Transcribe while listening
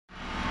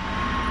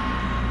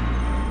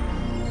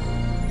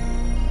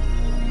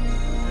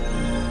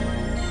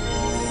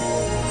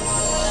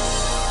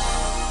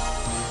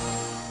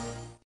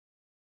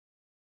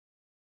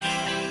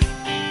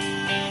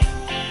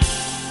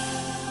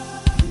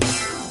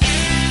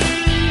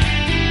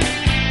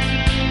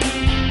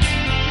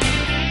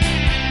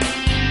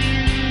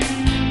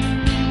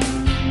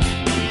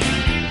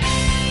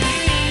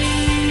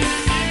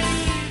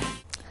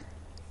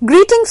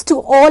Greetings to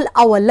all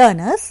our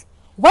learners.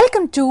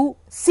 Welcome to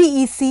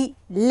CEC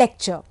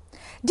lecture.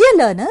 Dear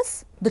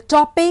learners, the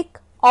topic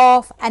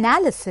of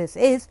analysis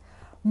is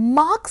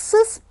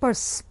Marxist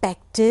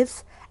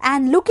perspectives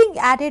and looking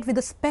at it with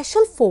a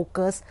special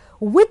focus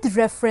with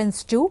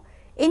reference to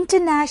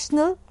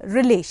international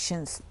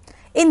relations.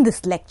 In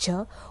this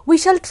lecture, we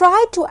shall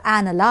try to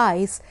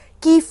analyze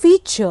key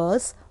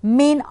features,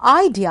 main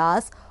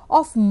ideas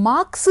of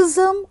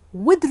Marxism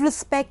with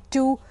respect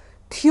to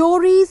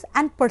theories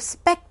and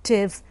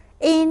perspectives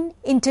in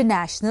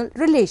international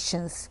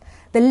relations.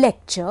 The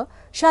lecture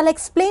shall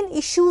explain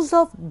issues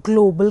of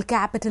global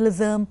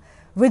capitalism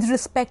with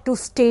respect to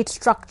state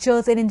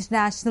structures in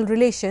international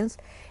relations.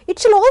 It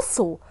shall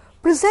also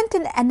present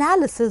an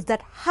analysis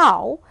that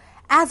how,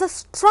 as a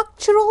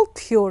structural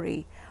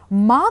theory,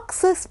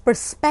 Marxist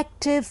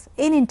perspectives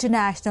in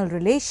international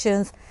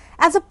relations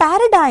as a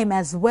paradigm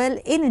as well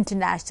in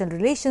international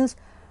relations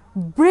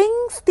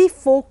brings the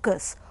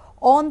focus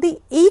on the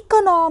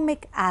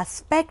economic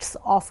aspects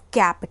of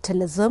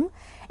capitalism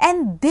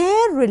and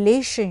their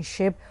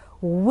relationship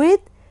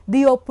with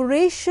the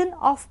operation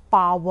of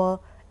power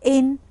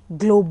in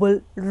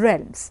global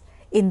realms.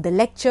 In the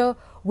lecture,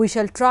 we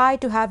shall try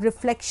to have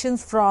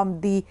reflections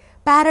from the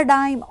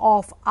paradigm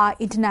of our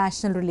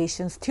international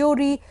relations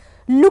theory,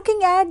 looking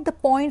at the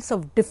points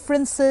of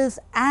differences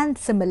and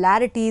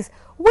similarities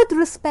with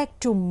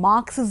respect to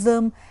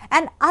Marxism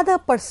and other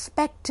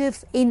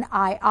perspectives in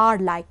IR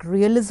like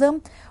realism.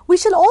 We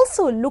shall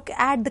also look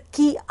at the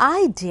key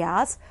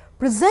ideas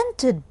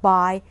presented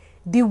by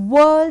the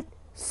world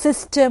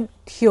system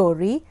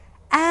theory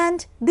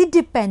and the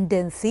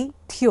dependency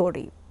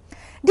theory.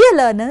 Dear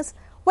learners,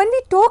 when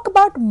we talk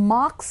about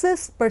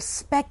Marxist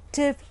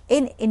perspective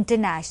in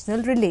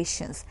international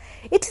relations,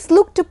 it is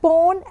looked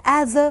upon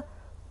as a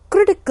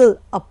critical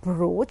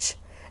approach.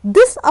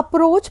 This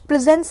approach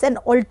presents an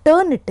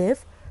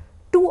alternative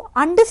to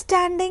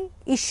understanding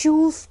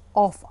issues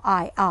of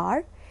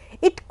IR.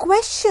 It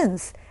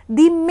questions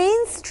the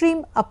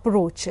mainstream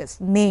approaches,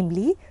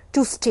 namely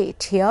to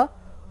state here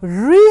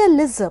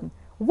realism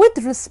with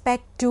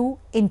respect to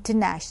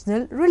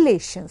international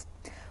relations.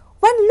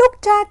 When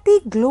looked at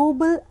the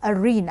global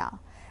arena,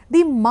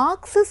 the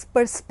Marxist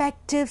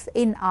perspectives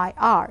in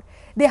IR,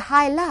 they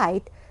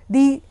highlight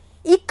the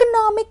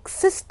economic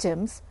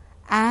systems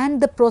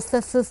and the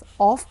processes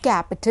of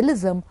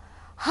capitalism,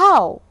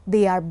 how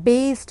they are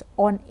based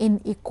on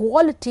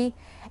inequality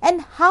and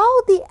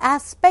how the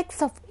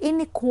aspects of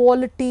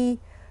inequality,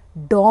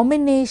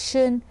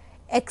 domination,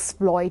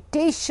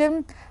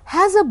 exploitation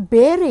has a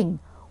bearing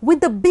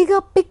with the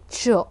bigger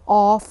picture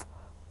of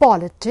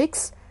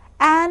politics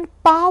and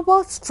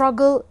power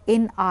struggle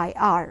in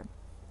IR.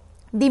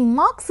 The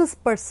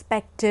Marxist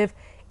perspective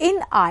in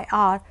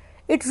IR,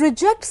 it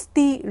rejects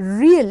the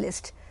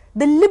realist,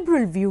 the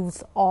liberal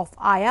views of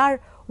IR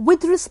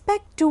with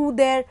respect to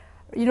their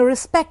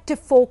respective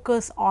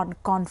focus on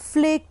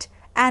conflict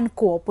and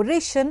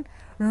cooperation.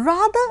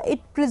 Rather,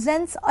 it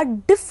presents a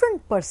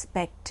different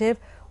perspective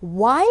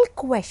while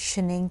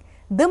questioning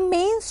the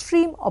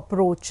mainstream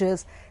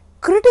approaches,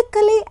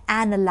 critically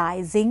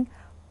analyzing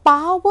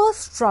power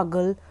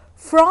struggle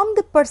from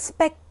the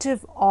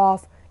perspective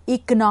of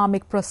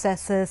economic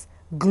processes,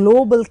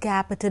 global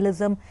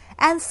capitalism,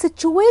 and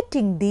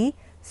situating the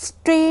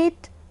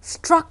state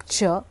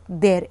structure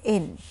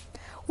therein.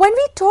 When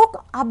we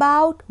talk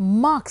about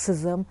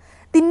Marxism,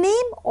 the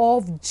name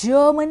of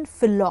German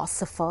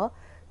philosopher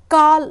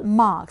Karl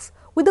Marx,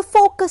 with a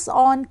focus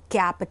on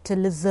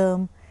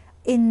capitalism,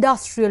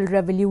 industrial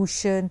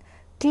revolution,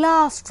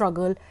 class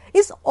struggle,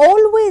 is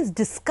always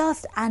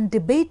discussed and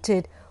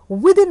debated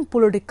within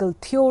political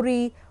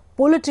theory,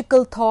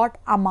 political thought,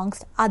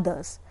 amongst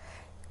others.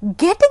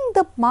 Getting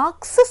the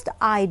Marxist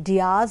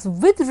ideas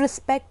with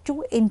respect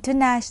to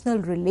international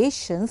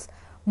relations,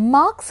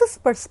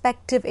 Marxist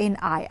perspective in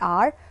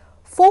IR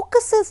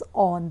focuses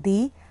on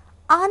the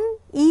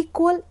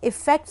unequal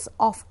effects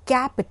of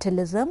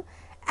capitalism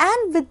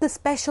and with the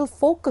special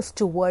focus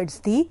towards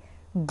the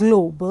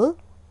global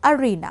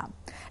arena.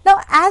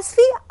 Now, as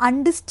we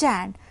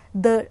understand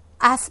the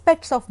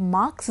aspects of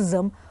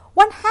Marxism,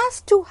 one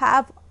has to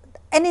have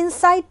an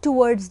insight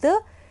towards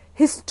the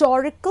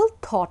historical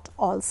thought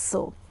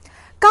also.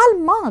 Karl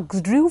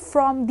Marx drew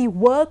from the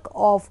work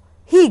of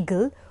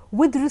Hegel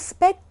with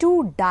respect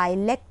to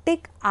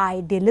dialectic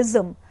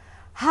idealism,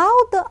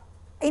 how the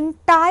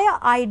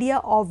entire idea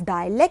of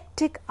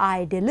dialectic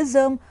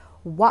idealism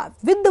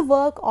with the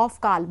work of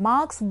Karl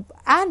Marx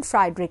and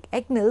Friedrich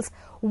Engels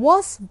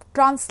was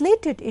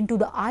translated into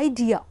the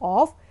idea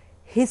of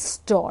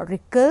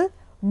historical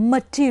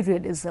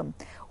materialism,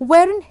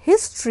 wherein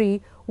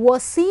history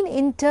was seen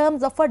in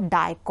terms of a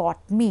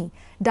dichotomy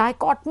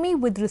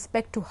with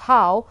respect to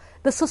how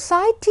the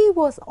society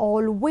was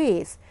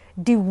always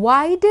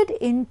divided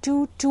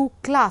into two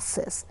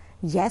classes.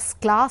 Yes,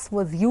 class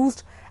was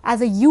used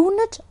as a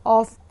unit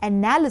of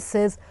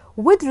analysis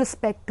with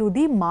respect to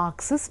the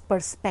Marxist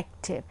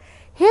perspective.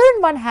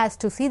 Herein one has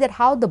to see that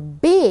how the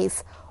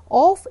base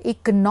of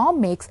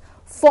economics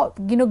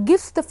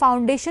gives the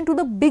foundation to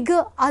the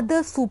bigger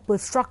other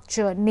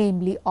superstructure,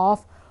 namely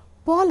of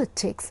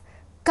politics,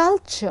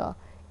 culture,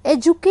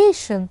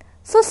 education,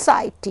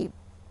 society,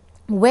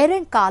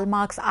 wherein Karl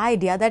Marx's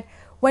idea that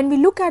when we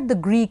look at the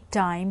Greek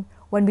time,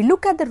 when we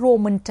look at the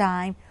Roman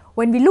time,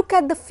 when we look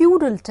at the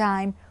feudal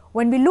time,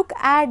 when we look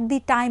at the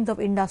times of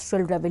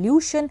industrial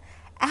revolution,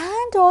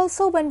 and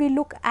also when we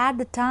look at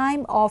the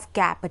time of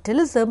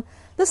capitalism,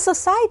 the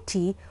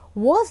society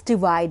was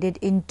divided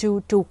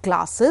into two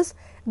classes,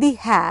 the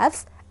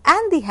haves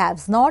and the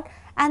haves not,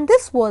 and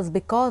this was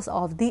because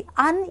of the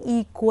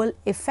unequal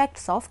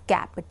effects of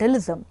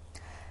capitalism.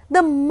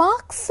 The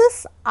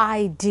Marxist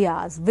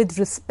ideas with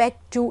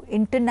respect to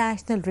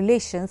international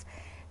relations,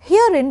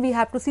 herein we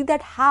have to see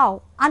that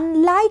how,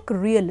 unlike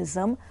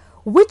realism,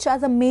 which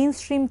as a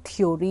mainstream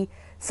theory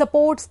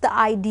supports the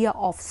idea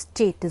of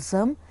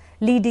statism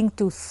leading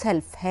to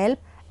self-help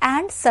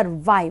and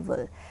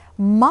survival,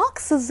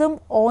 Marxism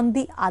on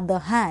the other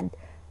hand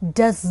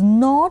does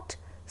not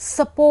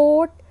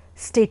support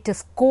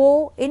status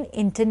quo in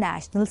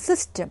international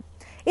system.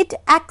 It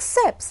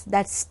accepts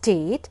that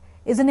state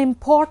is an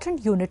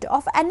important unit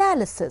of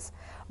analysis,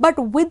 but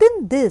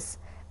within this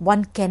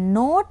one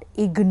cannot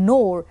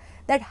ignore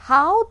that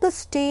how the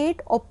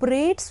state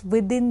operates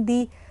within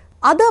the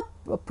other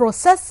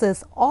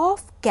processes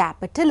of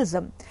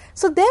capitalism.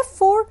 So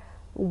therefore,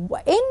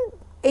 in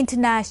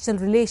international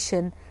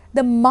relation,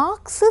 the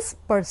Marxist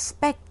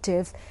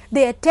perspectives,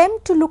 they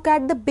attempt to look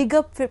at the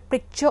bigger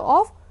picture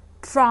of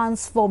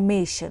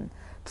transformation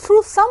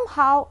through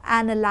somehow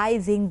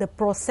analyzing the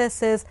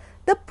processes,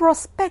 the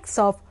prospects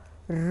of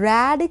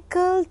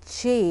radical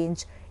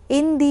change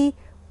in the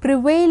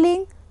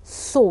prevailing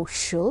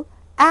social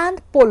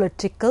and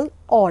political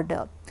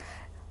order.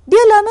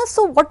 Dear learners,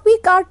 so what we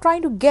are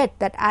trying to get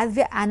that as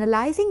we are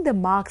analyzing the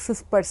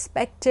Marxist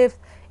perspective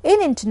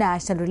in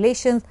international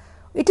relations,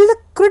 it is a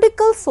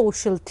critical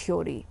social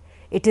theory.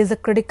 It is a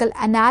critical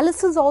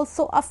analysis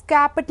also of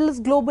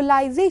capitalist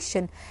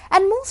globalization,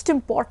 and most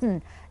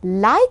important,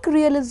 like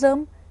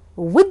realism,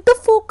 with the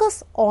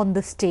focus on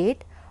the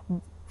state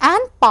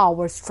and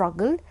power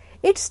struggle,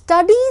 it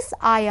studies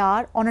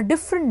IR on a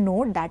different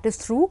note, that is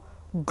through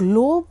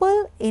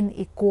global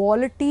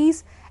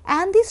inequalities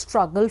and the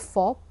struggle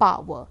for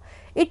power.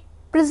 It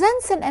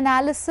presents an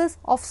analysis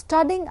of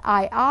studying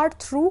IR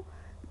through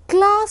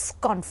class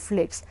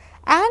conflicts,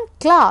 and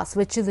class,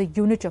 which is a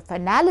unit of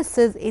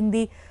analysis in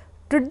the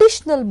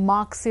traditional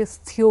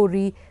Marxist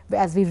theory,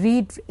 as we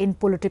read in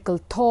political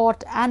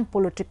thought and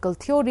political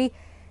theory,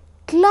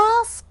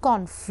 class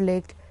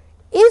conflict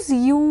is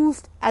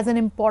used as an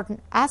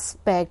important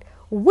aspect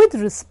with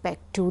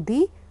respect to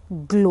the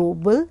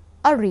global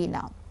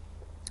arena.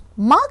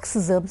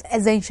 Marxism's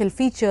essential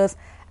features,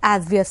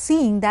 as we are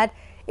seeing, that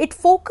it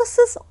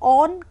focuses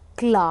on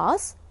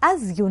class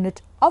as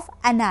unit of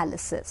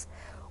analysis.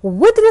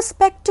 With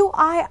respect to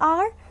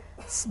IR,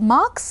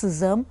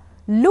 Marxism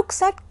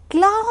looks at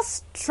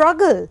class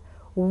struggle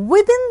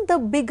within the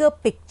bigger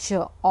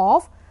picture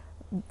of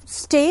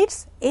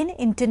states in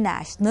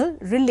international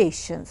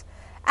relations.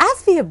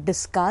 As we have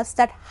discussed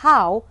that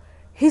how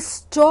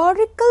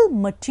historical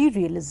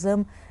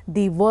materialism,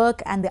 the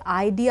work and the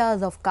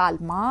ideas of Karl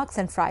Marx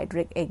and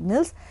Friedrich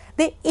Engels,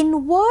 they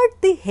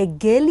invert the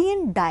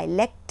Hegelian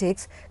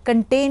dialectics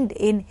contained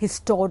in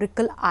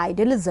historical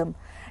idealism.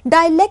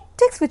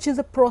 Dialectics, which is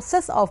a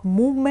process of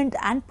movement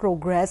and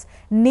progress,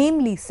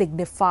 namely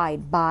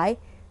signified by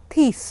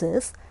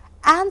thesis,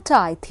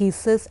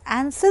 antithesis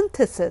and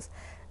synthesis.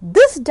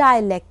 This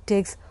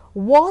dialectics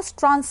was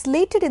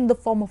translated in the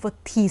form of a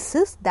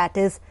thesis, that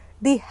is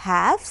the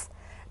haves,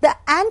 the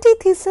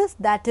antithesis,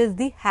 that is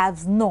the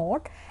haves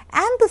not,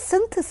 and the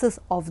synthesis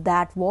of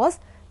that was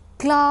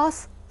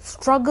class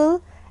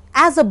struggle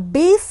as a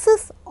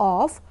basis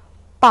of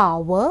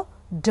power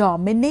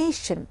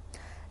domination.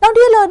 Now,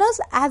 dear learners,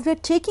 as we are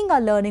taking our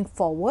learning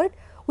forward,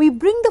 we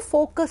bring the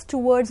focus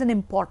towards an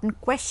important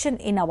question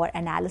in our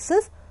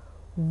analysis.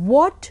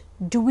 What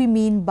do we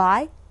mean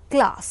by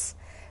class?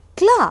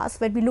 Class,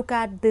 when we look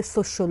at the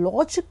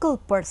sociological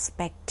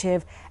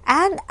perspective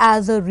and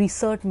as a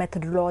research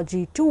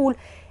methodology tool,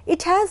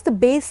 it has the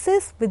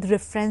basis with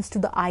reference to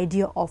the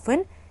idea of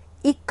an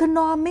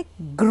economic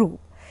group.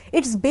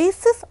 Its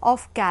basis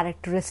of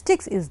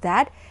characteristics is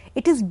that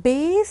it is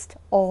based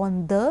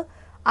on the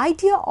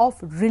idea of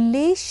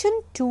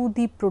relation to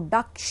the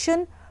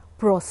production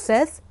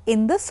process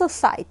in the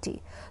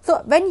society.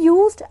 So, when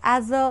used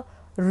as a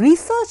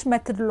research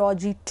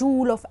methodology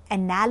tool of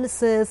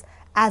analysis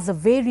as a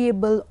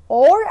variable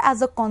or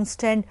as a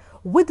constant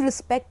with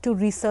respect to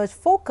research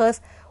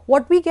focus,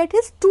 what we get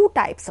is two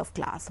types of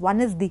class.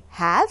 One is the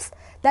haves,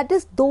 that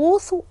is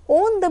those who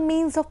own the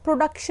means of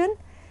production.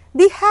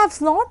 The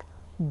haves not,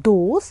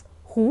 those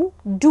who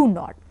do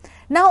not.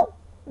 Now,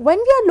 when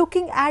we are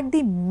looking at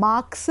the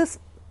Marxist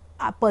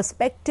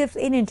perspectives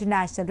in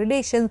international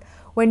relations,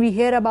 when we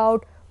hear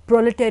about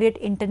proletariat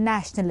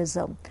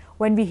internationalism,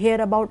 when we hear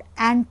about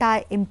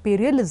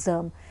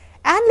anti-imperialism,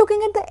 and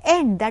looking at the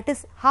end, that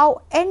is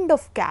how end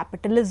of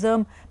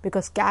capitalism,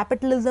 because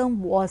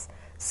capitalism was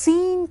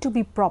seen to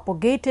be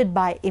propagated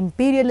by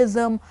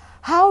imperialism,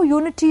 how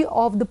unity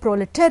of the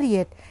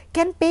proletariat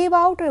can pave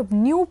out a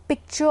new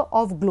picture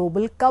of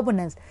global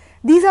governance.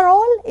 These are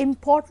all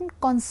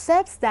important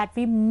concepts that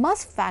we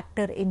must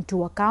factor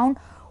into account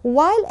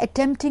while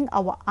attempting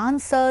our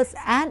answers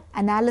and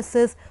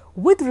analysis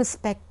with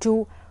respect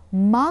to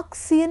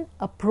Marxian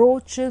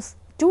approaches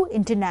to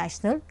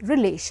international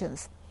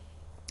relations.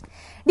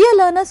 Dear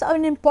learners,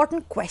 an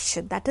important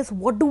question, that is,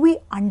 what do we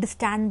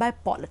understand by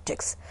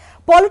politics?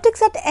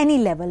 Politics at any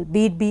level,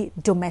 be it be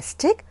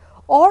domestic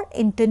or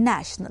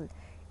international.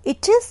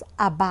 It is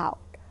about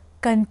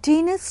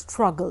continuous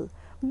struggle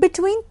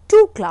between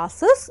two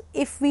classes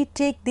if we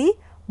take the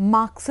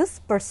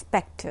Marxist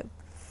perspective.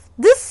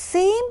 This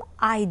same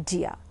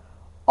idea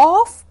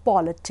of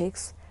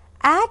politics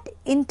at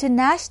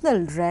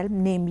international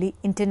realm, namely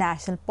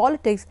international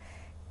politics,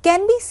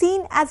 can be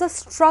seen as a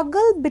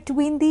struggle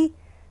between the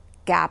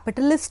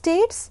capitalist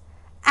states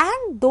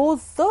and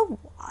those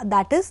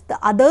that is the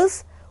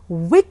others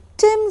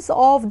victims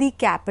of the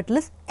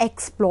capitalist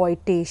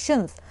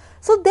exploitations.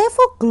 So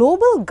therefore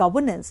global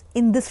governance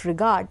in this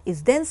regard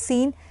is then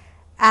seen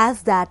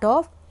as that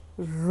of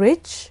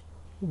rich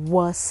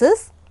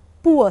versus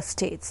poor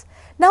states.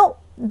 Now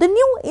the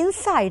new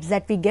insights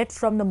that we get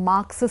from the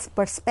Marxist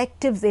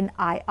perspectives in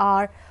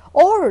IR,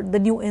 or the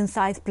new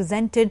insights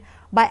presented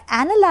by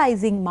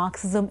analyzing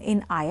Marxism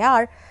in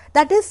IR,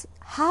 that is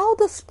how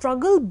the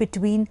struggle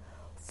between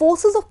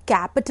forces of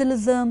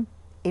capitalism,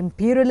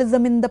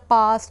 imperialism in the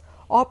past,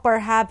 or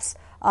perhaps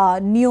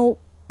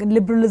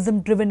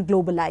neoliberalism driven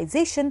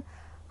globalization,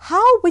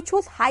 which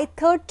was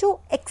hitherto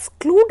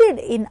excluded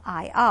in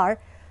IR,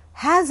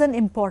 has an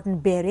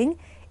important bearing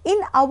in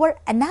our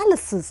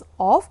analysis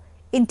of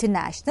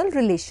international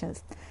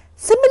relations.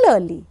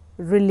 Similarly,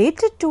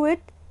 related to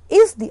it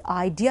is the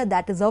idea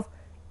that is of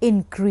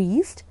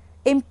increased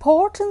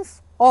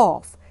importance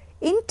of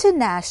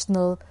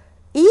international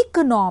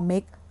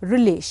economic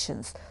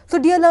relations. So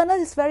dear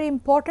learners, it's very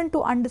important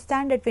to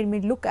understand that when we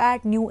look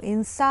at new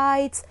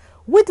insights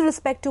with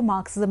respect to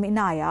Marxism in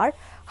IR,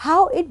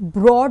 how it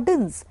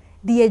broadens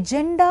the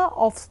agenda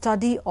of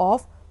study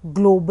of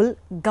global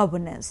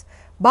governance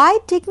by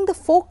taking the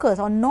focus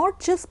on not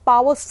just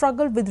power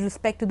struggle with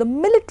respect to the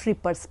military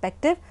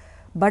perspective,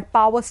 but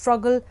power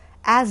struggle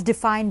as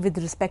defined with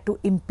respect to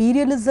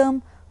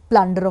imperialism,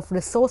 plunder of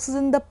resources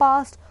in the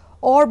past,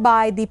 or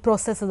by the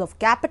processes of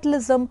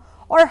capitalism,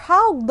 or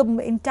how the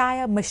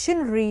entire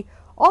machinery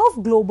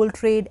of global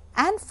trade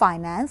and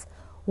finance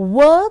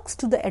works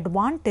to the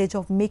advantage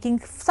of making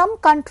some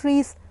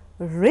countries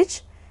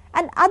rich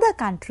and other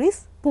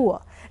countries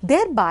poor,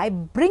 thereby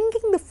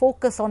bringing the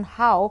focus on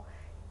how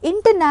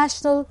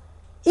international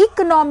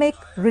economic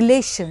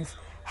relations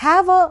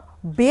have a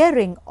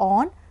bearing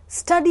on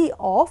study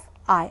of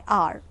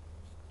IR.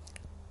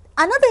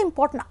 Another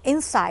important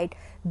insight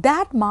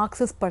that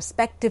Marxist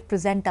perspective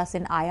present us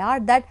in IR,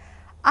 that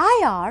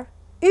IR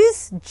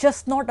is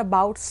just not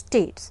about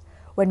states.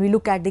 When we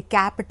look at the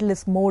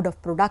capitalist mode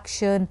of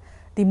production,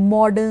 the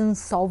modern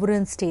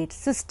sovereign state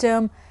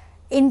system,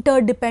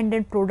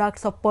 interdependent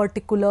products of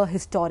particular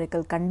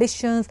historical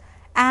conditions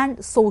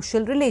and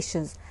social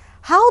relations,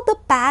 how the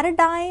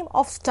paradigm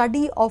of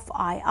study of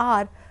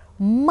IR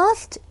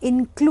must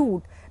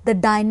include the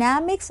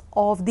dynamics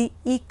of the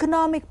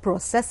economic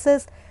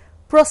processes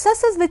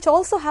which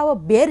also have a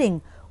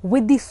bearing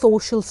with the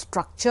social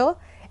structure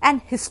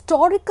and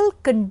historical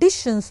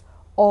conditions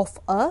of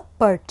a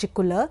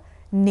particular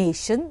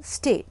nation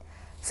state.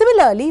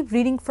 Similarly,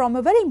 reading from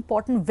a very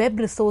important web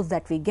resource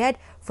that we get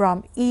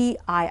from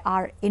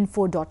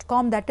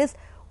eirinfo.com, that is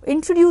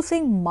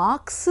introducing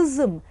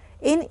Marxism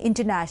in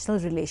international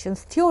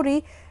relations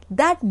theory,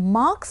 that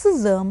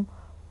Marxism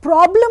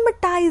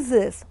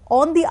problematizes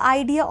on the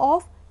idea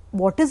of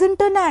what is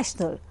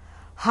international.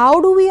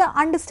 How do we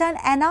understand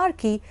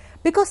anarchy?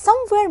 Because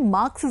somewhere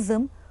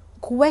Marxism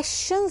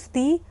questions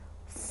the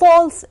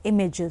false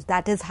images.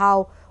 That is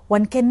how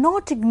one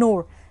cannot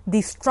ignore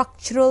the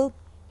structural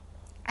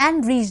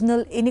and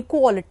regional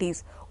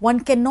inequalities.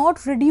 One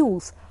cannot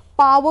reduce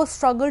power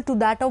struggle to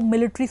that of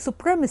military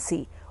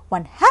supremacy.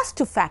 One has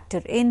to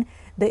factor in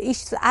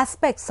the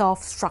aspects of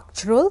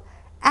structural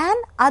and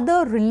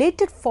other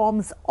related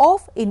forms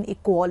of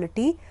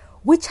inequality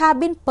which have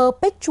been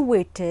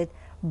perpetuated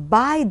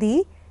by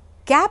the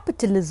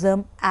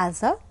capitalism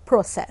as a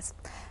process.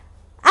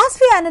 As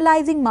we are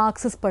analyzing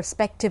Marxist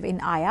perspective in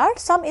IR,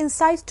 some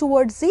insights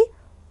towards the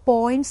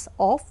points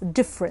of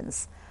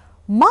difference.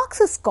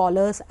 Marxist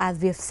scholars, as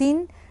we have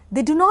seen,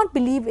 they do not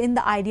believe in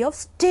the idea of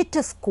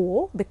status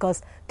quo,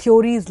 because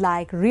theories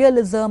like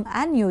realism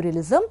and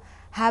neorealism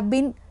have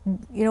been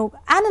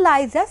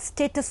analyzed as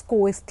status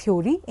quo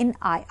theory in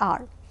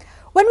IR.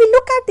 When we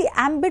look at the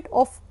ambit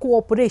of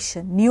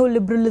cooperation,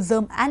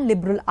 neoliberalism and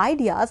liberal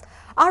ideas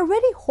are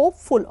very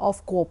hopeful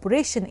of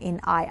cooperation in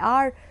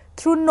IR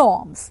through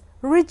norms,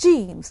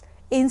 regimes,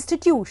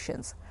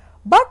 institutions.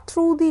 But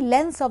through the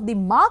lens of the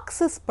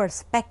Marxist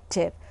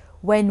perspective,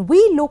 when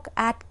we look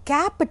at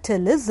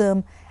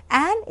capitalism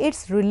and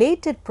its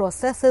related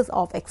processes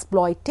of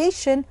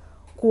exploitation,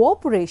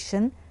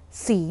 cooperation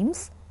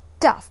seems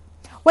tough.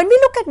 When we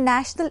look at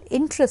national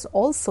interest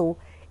also,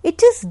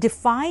 it is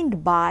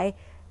defined by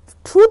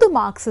through the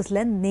Marxist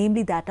lens,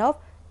 namely that of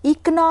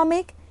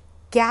economic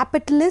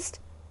capitalist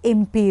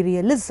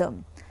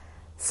imperialism.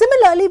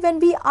 Similarly, when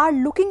we are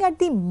looking at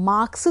the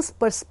Marxist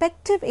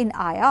perspective in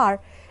IR,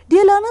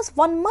 dear learners,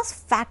 one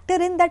must factor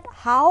in that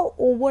how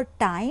over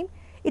time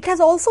it has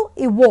also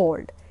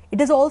evolved, it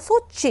has also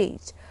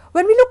changed.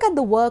 When we look at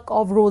the work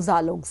of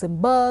Rosa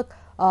Luxemburg,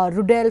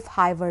 Rudolf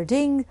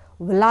Heiberting,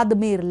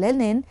 Vladimir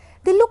Lenin,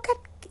 they look at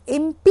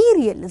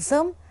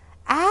imperialism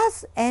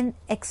as an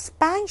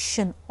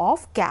expansion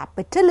of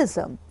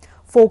capitalism,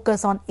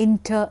 focus on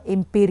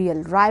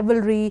inter-imperial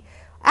rivalry,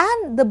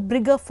 and the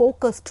bigger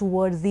focus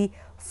towards the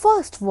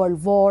First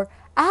World War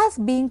as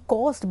being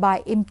caused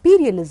by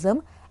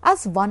imperialism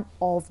as one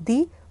of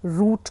the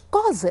root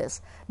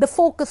causes, the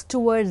focus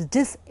towards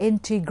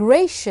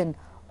disintegration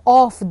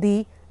of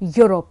the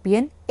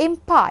European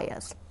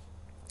empires.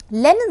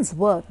 Lenin's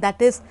work,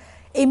 that is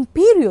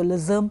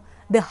imperialism,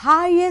 the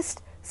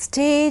highest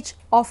stage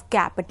of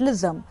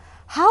capitalism,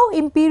 how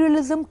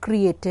imperialism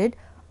created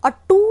a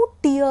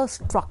two-tier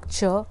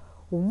structure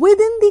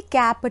within the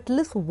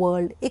capitalist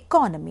world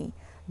economy,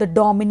 the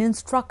dominant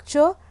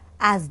structure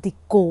as the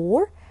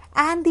core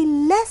and the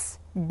less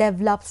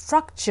developed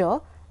structure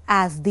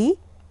as the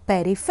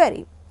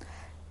periphery.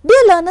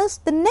 Dear learners,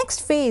 the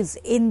next phase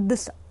in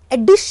this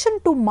addition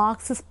to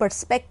Marxist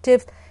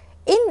perspectives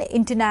in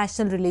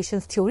international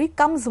relations theory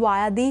comes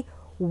via the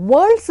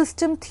world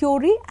system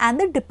theory and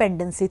the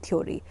dependency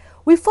theory.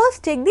 We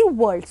first take the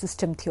world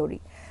system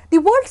theory. The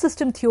world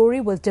system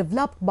theory was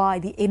developed by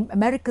the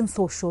American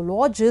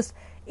sociologist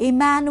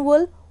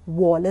Immanuel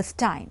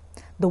Wallerstein.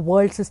 The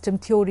world system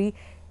theory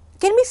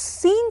can be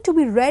seen to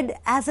be read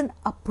as an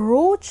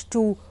approach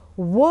to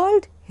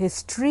world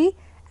history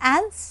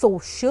and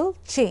social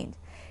change.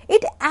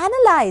 It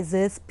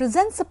analyzes,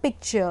 presents a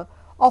picture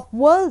of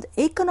world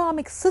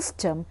economic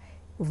system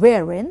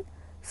wherein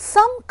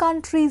some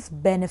countries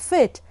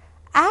benefit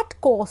at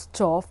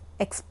cost of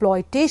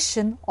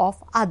exploitation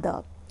of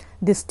other.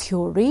 This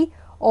theory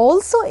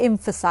also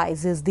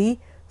emphasizes the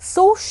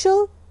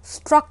social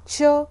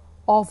structure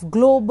of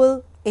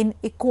global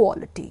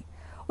inequality.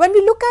 When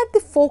we look at the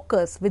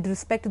focus with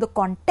respect to the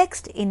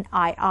context in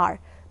IR,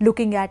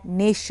 looking at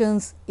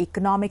nations'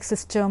 economic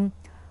system,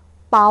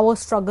 power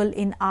struggle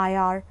in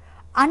IR,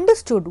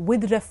 understood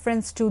with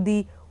reference to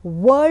the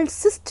world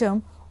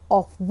system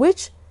of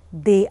which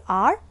they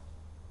are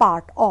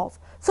part of.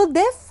 So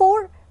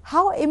therefore,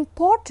 how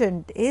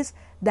important is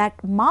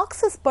that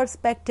Marxist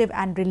perspective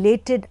and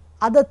related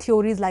other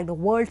theories like the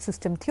world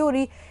system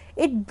theory,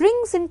 it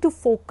brings into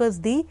focus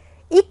the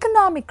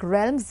economic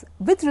realms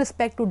with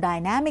respect to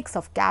dynamics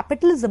of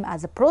capitalism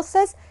as a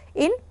process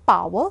in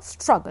power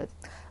struggle.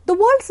 The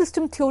world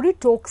system theory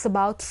talks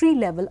about three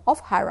levels of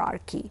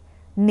hierarchy,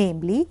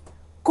 namely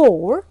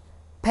core,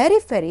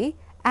 periphery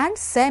and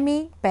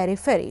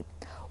semi-periphery.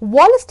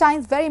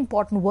 Wallerstein's very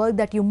important work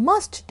that you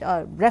must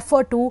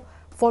refer to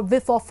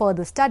for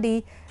further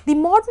study, the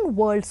modern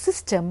world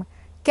system,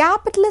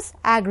 capitalist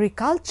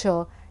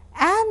agriculture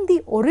and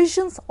the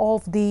origins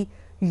of the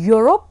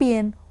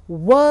European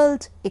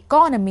world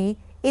economy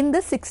in the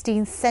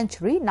 16th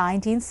century,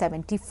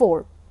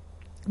 1974.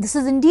 This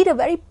is indeed a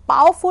very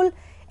powerful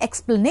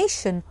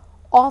explanation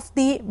of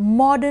the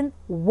modern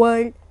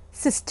world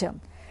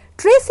system.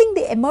 Tracing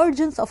the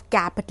emergence of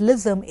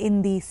capitalism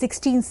in the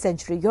 16th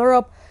century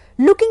Europe,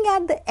 looking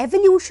at the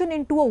evolution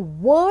into a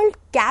world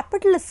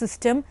capitalist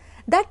system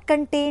that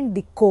contained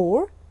the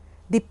core,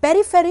 the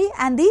periphery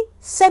and the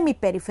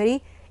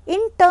semi-periphery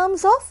in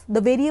terms of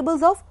the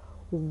variables of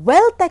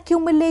wealth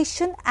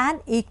accumulation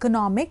and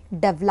economic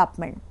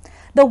development.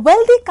 The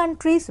wealthy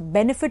countries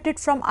benefited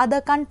from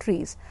other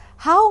countries.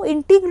 How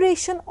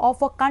integration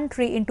of a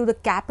country into the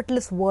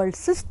capitalist world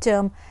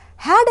system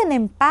had an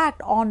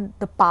impact on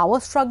the power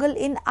struggle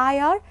in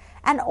IR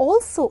and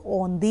also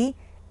on the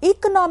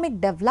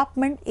economic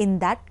development in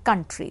that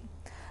country.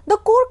 The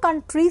core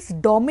countries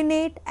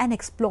dominate and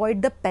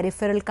exploit the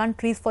peripheral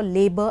countries for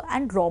labor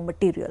and raw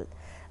material.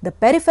 The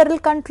peripheral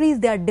countries,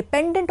 they are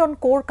dependent on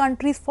core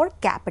countries for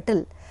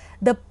capital.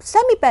 The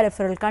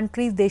semi-peripheral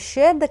countries, they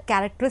share the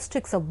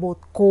characteristics of both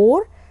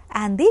core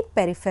and the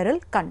peripheral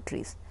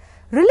countries.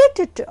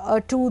 Related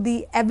to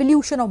the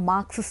evolution of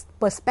Marxist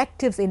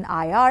perspectives in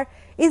IR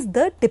is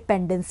the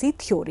dependency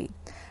theory.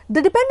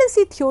 The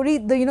dependency theory,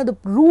 the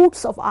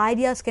roots of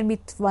ideas can be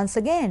once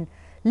again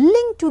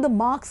linked to the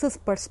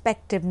Marxist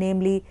perspective,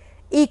 namely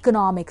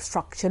economic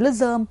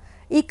structuralism,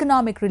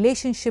 economic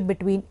relationship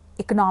between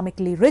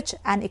economically rich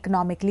and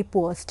economically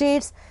poor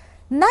states.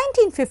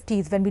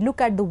 1950s, when we look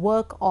at the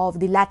work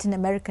of the Latin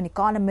American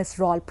economist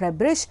Raul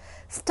Prebrich,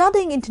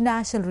 studying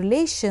international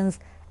relations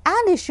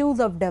and issues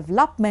of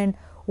development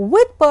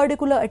with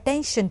particular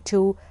attention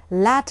to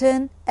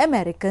Latin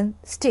American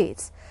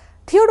states.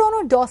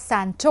 Theodoro dos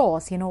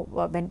Santos,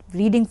 when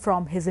reading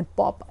from his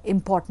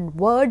important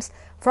words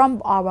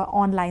from our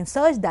online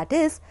search, that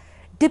is,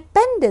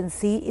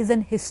 dependency is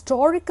an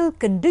historical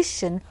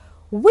condition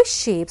which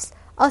shapes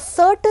a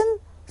certain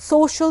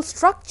social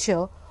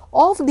structure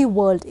of the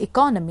world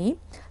economy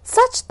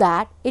such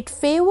that it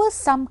favors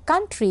some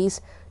countries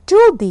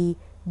to the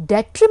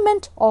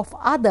detriment of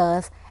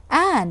others,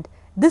 and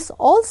this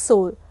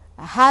also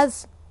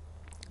has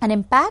an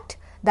impact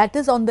that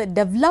is on the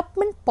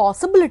development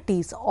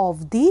possibilities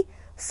of the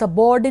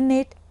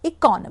subordinate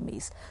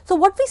economies. So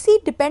what we see,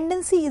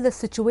 dependency is a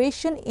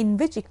situation in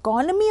which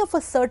economy of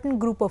a certain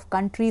group of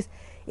countries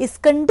is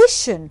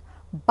conditioned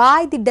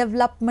by the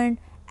development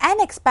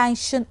and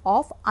expansion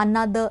of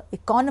another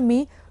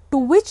economy to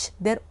which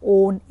their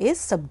own is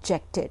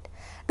subjected.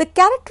 The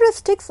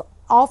characteristics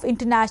of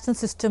international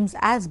systems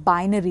as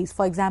binaries,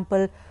 for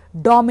example,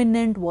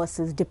 dominant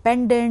versus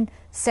dependent,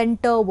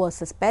 center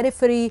versus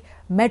periphery,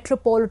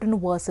 metropolitan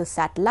versus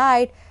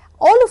satellite,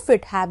 all of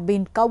it have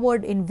been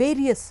covered in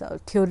various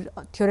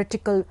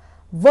theoretical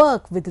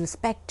work with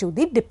respect to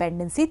the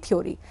dependency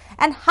theory.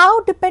 And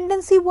how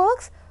dependency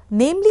works,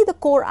 namely the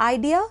core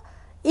idea,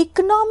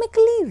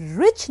 economically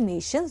rich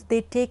nations,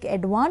 they take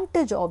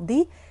advantage of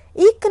the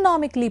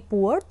economically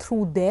poor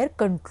through their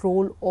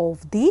control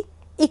of the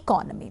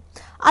economy.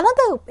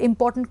 Another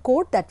important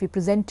quote that we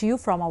present to you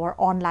from our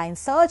online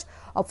search,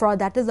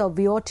 that is a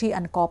VOT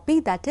and copy,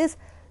 that is,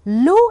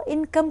 low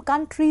income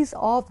countries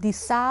of the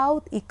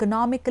South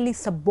economically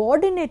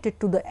subordinated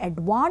to the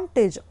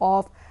advantage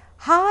of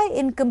high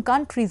income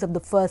countries of the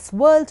first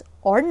world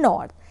or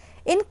North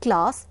in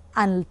class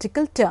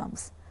analytical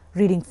terms.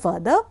 Reading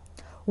further,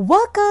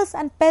 workers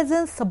and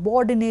peasants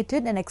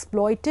subordinated and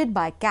exploited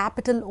by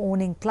capital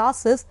owning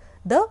classes,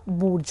 the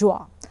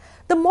bourgeois.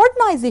 The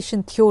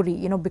modernization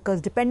theory,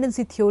 because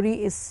dependency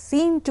theory is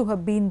seen to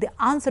have been the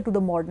answer to the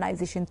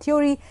modernization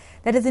theory,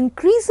 that is,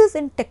 increases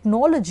in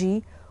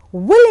technology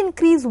will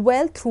increase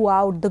wealth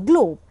throughout the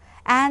globe,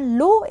 and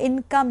low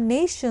income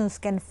nations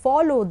can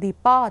follow the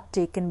path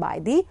taken by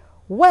the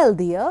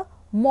wealthier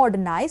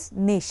modernized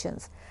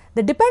nations.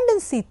 The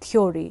dependency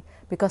theory,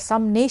 because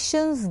some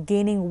nations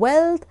gaining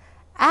wealth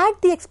at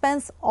the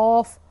expense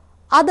of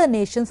other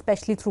nations,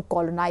 especially through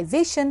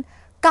colonization,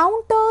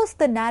 counters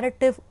the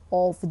narrative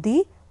of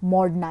the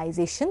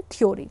modernization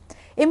theory.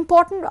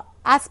 Important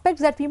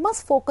aspects that we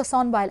must focus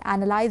on while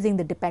analyzing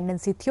the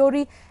dependency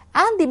theory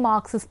and the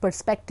Marxist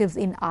Perspectives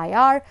in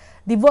IR,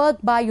 the work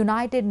by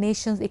United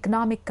Nations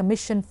Economic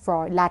Commission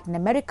for Latin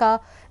America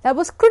that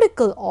was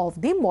critical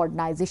of the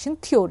modernization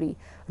theory,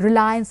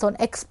 reliance on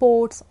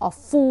exports of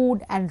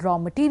food and raw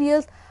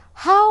materials,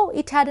 how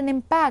it had an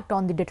impact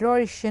on the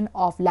deterioration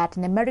of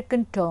Latin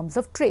American terms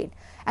of trade.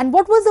 And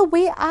what was the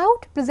way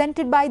out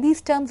presented by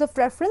these terms of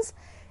reference?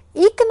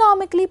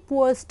 Economically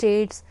poor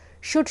states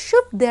should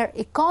shift their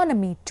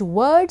economy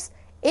towards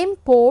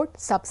import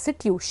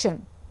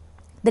substitution.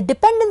 The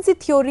dependency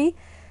theory,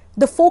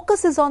 the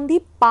focus is on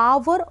the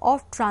power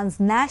of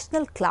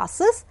transnational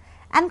classes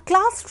and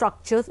class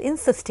structures in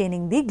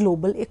sustaining the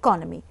global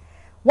economy.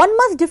 One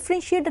must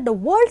differentiate that the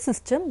world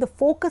system, the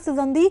focus is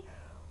on the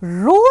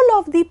role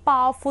of the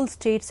powerful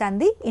states and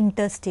the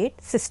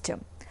interstate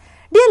system.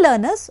 Dear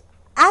learners,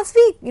 as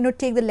we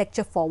take the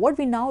lecture forward,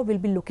 we now will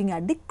be looking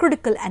at the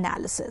critical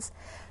analysis.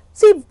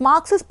 See,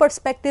 Marxist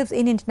perspectives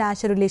in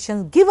international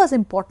relations give us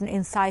important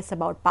insights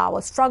about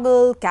power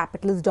struggle,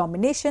 capitalist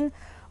domination,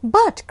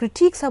 but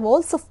critiques have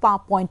also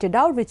pointed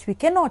out, which we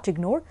cannot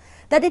ignore,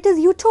 that it is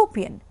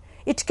utopian.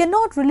 It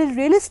cannot really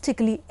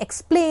realistically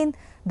explain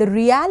the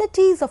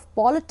realities of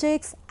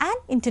politics and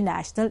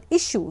international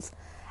issues.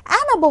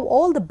 And above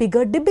all, the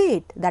bigger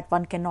debate that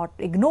one cannot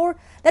ignore,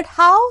 that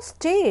how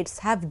states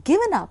have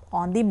given up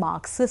on the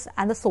Marxist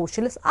and the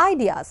socialist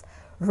ideas.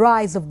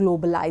 Rise of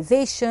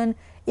globalization,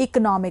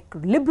 economic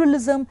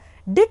liberalism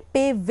did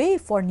pave way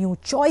for new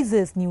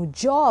choices, new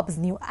jobs,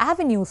 new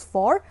avenues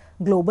for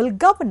global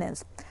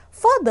governance.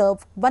 Further,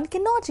 one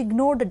cannot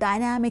ignore the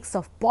dynamics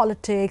of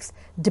politics,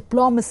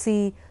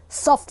 diplomacy,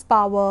 soft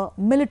power,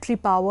 military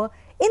power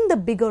in the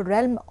bigger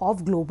realm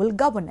of global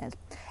governance.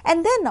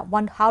 And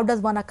then how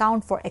does one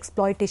account for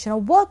exploitation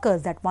of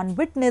workers that one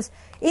witnessed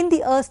in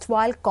the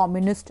erstwhile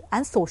communist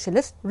and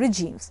socialist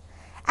regimes?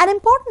 An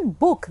important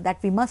book that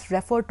we must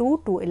refer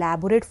to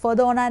elaborate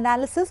further on our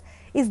analysis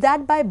is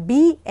that by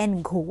B.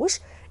 N. Ghosh,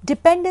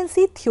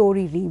 Dependency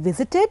Theory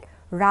Revisited,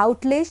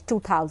 Routledge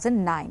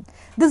 2009.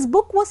 This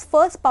book was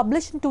first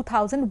published in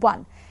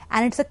 2001,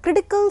 and it's a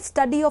critical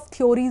study of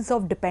theories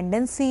of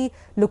dependency,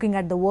 looking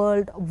at the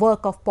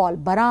work of Paul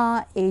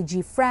Baran,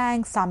 A.G.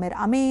 Frank, Samir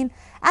Amin,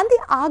 and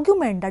the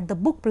argument that the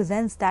book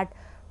presents that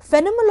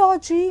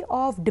phenomenology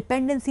of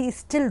dependency is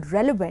still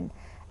relevant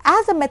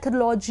as a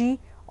methodology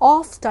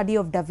of study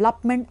of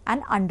development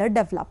and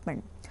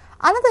underdevelopment.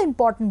 Another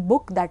important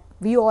book that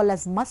we all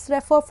as must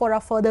refer for our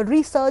further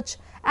research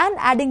and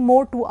adding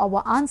more to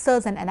our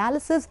answers and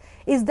analysis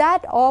is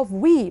that of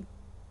V.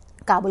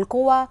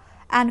 Kabulkova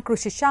and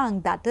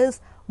Khrushchevsky, that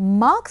is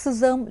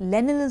Marxism,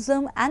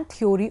 Leninism and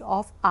Theory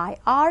of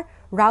IR,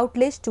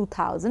 Routledge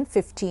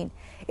 2015.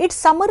 It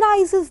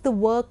summarizes the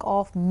work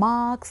of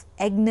Marx,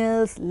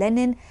 Engels,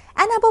 Lenin,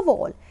 and above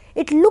all,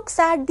 it looks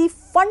at the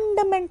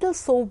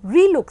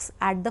relooks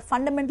at the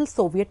fundamental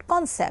Soviet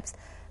concepts,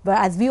 where,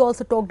 as we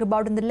also talked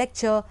about in the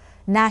lecture,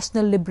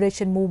 national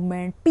liberation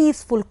movement,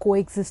 peaceful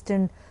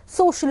coexistence,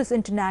 socialist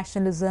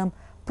internationalism,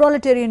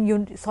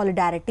 proletarian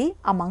solidarity,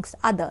 amongst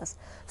others.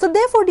 So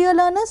therefore, dear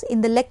learners,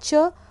 in the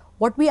lecture,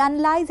 what we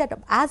analyze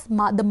as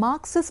the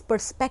Marxist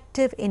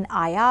perspective in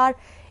IR,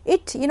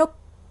 it's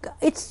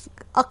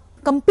a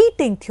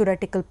competing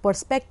theoretical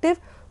perspective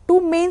to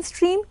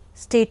mainstream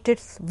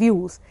statist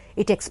views.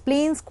 It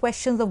explains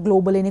questions of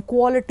global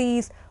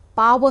inequalities,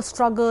 power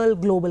struggle,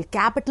 global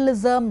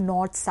capitalism,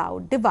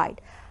 north-south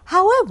divide.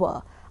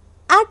 However,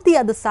 at the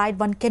other side,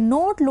 one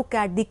cannot look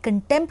at the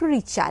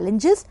contemporary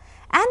challenges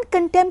and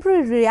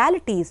contemporary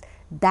realities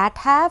that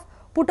have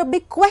put a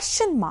big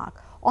question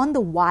mark on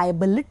the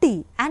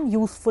viability and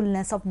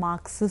usefulness of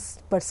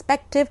Marxist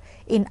perspective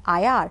in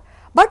IR.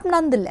 But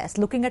nonetheless,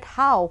 looking at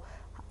how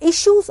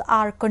issues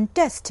are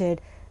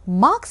contested,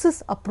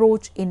 Marxist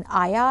approach in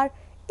IR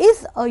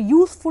is a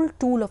useful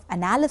tool of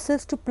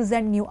analysis to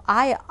present new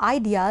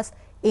ideas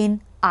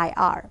in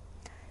IR.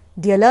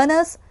 Dear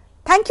learners,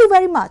 thank you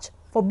very much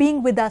for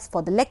being with us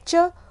for the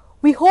lecture.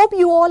 We hope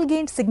you all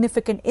gained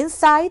significant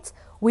insights.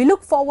 We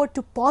look forward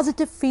to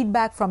positive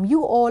feedback from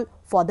you all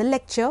for the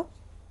lecture.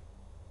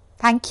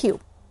 Thank you.